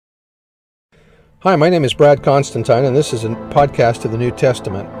Hi, my name is Brad Constantine, and this is a podcast of the New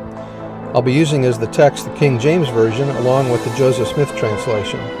Testament. I'll be using as the text the King James Version along with the Joseph Smith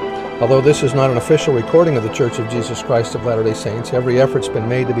translation. Although this is not an official recording of the Church of Jesus Christ of Latter-day Saints, every effort's been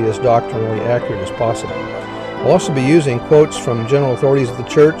made to be as doctrinally accurate as possible. I'll also be using quotes from general authorities of the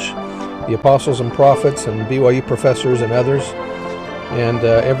Church, the apostles and prophets, and BYU professors and others, and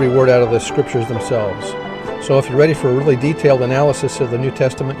every word out of the Scriptures themselves. So if you're ready for a really detailed analysis of the New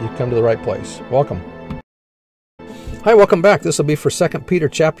Testament, you've come to the right place. Welcome. Hi, welcome back. This will be for 2 Peter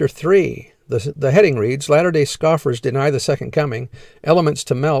chapter 3. The heading reads, Latter-day Scoffers Deny the Second Coming, Elements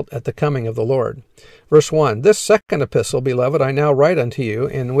to Melt at the Coming of the Lord. Verse 1, This second epistle, beloved, I now write unto you,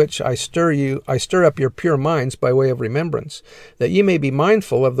 in which I stir up your pure minds by way of remembrance, that ye may be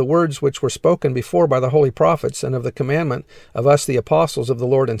mindful of the words which were spoken before by the holy prophets, and of the commandment of us the apostles of the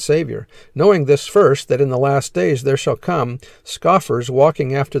Lord and Savior, knowing this first, that in the last days there shall come scoffers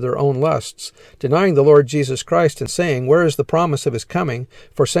walking after their own lusts, denying the Lord Jesus Christ, and saying, Where is the promise of his coming?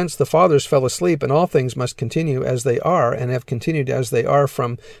 For since the fathers fell asleep, and all things must continue as they are, and have continued as they are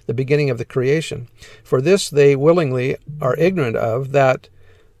from the beginning of the creation. For this they willingly are ignorant of, that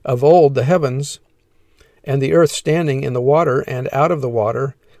of old the heavens and the earth standing in the water and out of the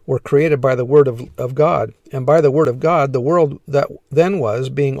water were created by the word of God. And by the word of God the world that then was,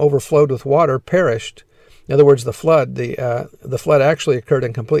 being overflowed with water, perished. In other words, the flood actually occurred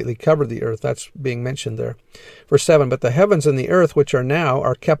and completely covered the earth. That's being mentioned there. Verse 7, But the heavens and the earth which are now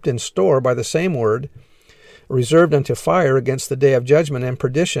are kept in store by the same word, reserved unto fire against the day of judgment and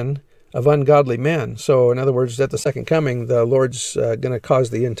perdition of ungodly men. So, in other words, at the second coming, the Lord's going to cause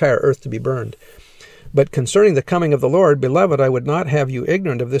the entire earth to be burned. But concerning the coming of the Lord, beloved, I would not have you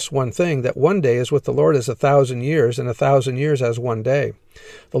ignorant of this one thing, that one day is with the Lord as 1,000 years, and 1,000 years as one day.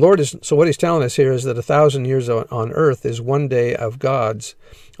 The Lord is, so what he's telling us here is that 1,000 years on earth is one day of God's.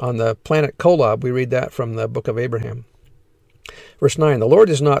 On the planet Kolob, we read that from the book of Abraham. Verse 9, The Lord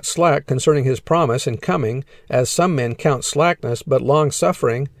is not slack concerning his promise in coming, as some men count slackness, but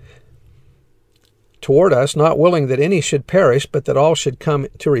long-suffering toward us, not willing that any should perish, but that all should come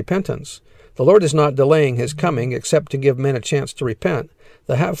to repentance. The Lord is not delaying his coming, except to give men a chance to repent.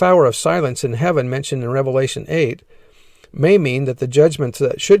 The half hour of silence in heaven mentioned in Revelation 8 may mean that the judgments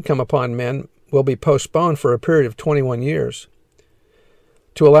that should come upon men will be postponed for a period of 21 years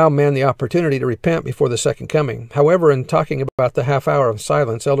to allow men the opportunity to repent before the second coming. However, in talking about the half hour of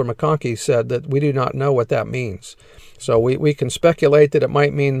silence, Elder McConkie said that we do not know what that means. So we can speculate that it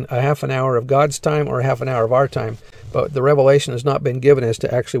might mean a half an hour of God's time or a half an hour of our time, but the revelation has not been given as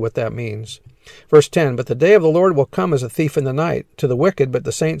to actually what that means. Verse 10, But the day of the Lord will come as a thief in the night, to the wicked, but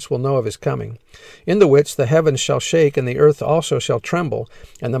the saints will know of his coming. In the which the heavens shall shake, and the earth also shall tremble,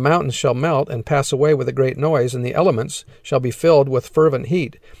 and the mountains shall melt and pass away with a great noise, and the elements shall be filled with fervent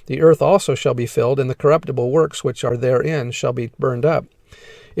heat. The earth also shall be filled, and the corruptible works which are therein shall be burned up.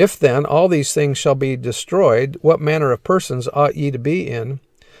 If then all these things shall be destroyed, what manner of persons ought ye to be in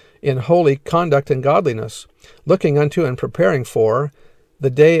holy conduct and godliness, looking unto and preparing for the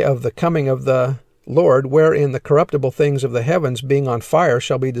day of the coming of the Lord, wherein the corruptible things of the heavens, being on fire,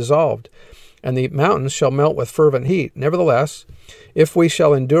 shall be dissolved, and the mountains shall melt with fervent heat. Nevertheless, if we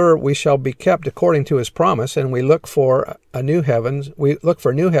shall endure, we shall be kept according to his promise, and we look for new heavens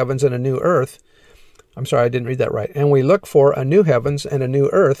and a new earth. I'm sorry, I didn't read that right. And we look for a new heavens and a new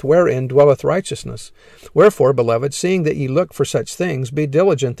earth, wherein dwelleth righteousness. Wherefore, beloved, seeing that ye look for such things, be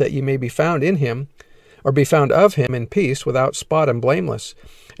diligent that ye may be found in him, or be found of him in peace, without spot and blameless.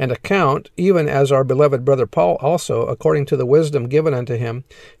 And account, even as our beloved brother Paul also, according to the wisdom given unto him,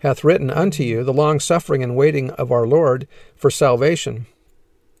 hath written unto you, the long-suffering and waiting of our Lord for salvation,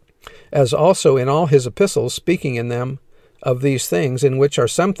 as also in all his epistles, speaking in them of these things, in which are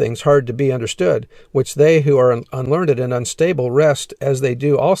some things hard to be understood, which they who are unlearned and unstable wrest, as they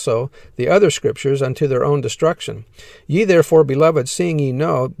do also the other scriptures, unto their own destruction. Ye therefore, beloved, seeing ye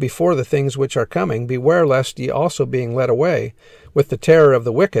know before the things which are coming, beware lest ye also, being led away with the terror of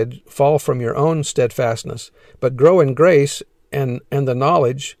the wicked, fall from your own steadfastness, but grow in grace and the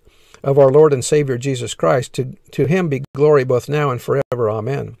knowledge of our Lord and Savior Jesus Christ. To him be glory both now and forever.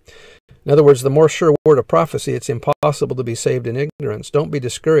 Amen. In other words, the more sure word of prophecy, it's impossible to be saved in ignorance. Don't be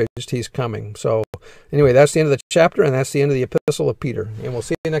discouraged, he's coming. So anyway, that's the end of the chapter, and that's the end of the epistle of Peter. And we'll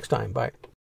see you next time. Bye.